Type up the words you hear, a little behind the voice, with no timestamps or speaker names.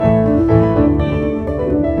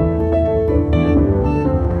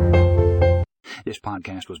This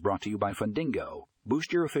podcast was brought to you by Fundingo.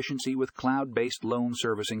 Boost your efficiency with cloud-based loan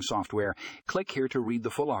servicing software. Click here to read the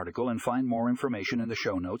full article and find more information in the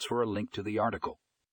show notes for a link to the article.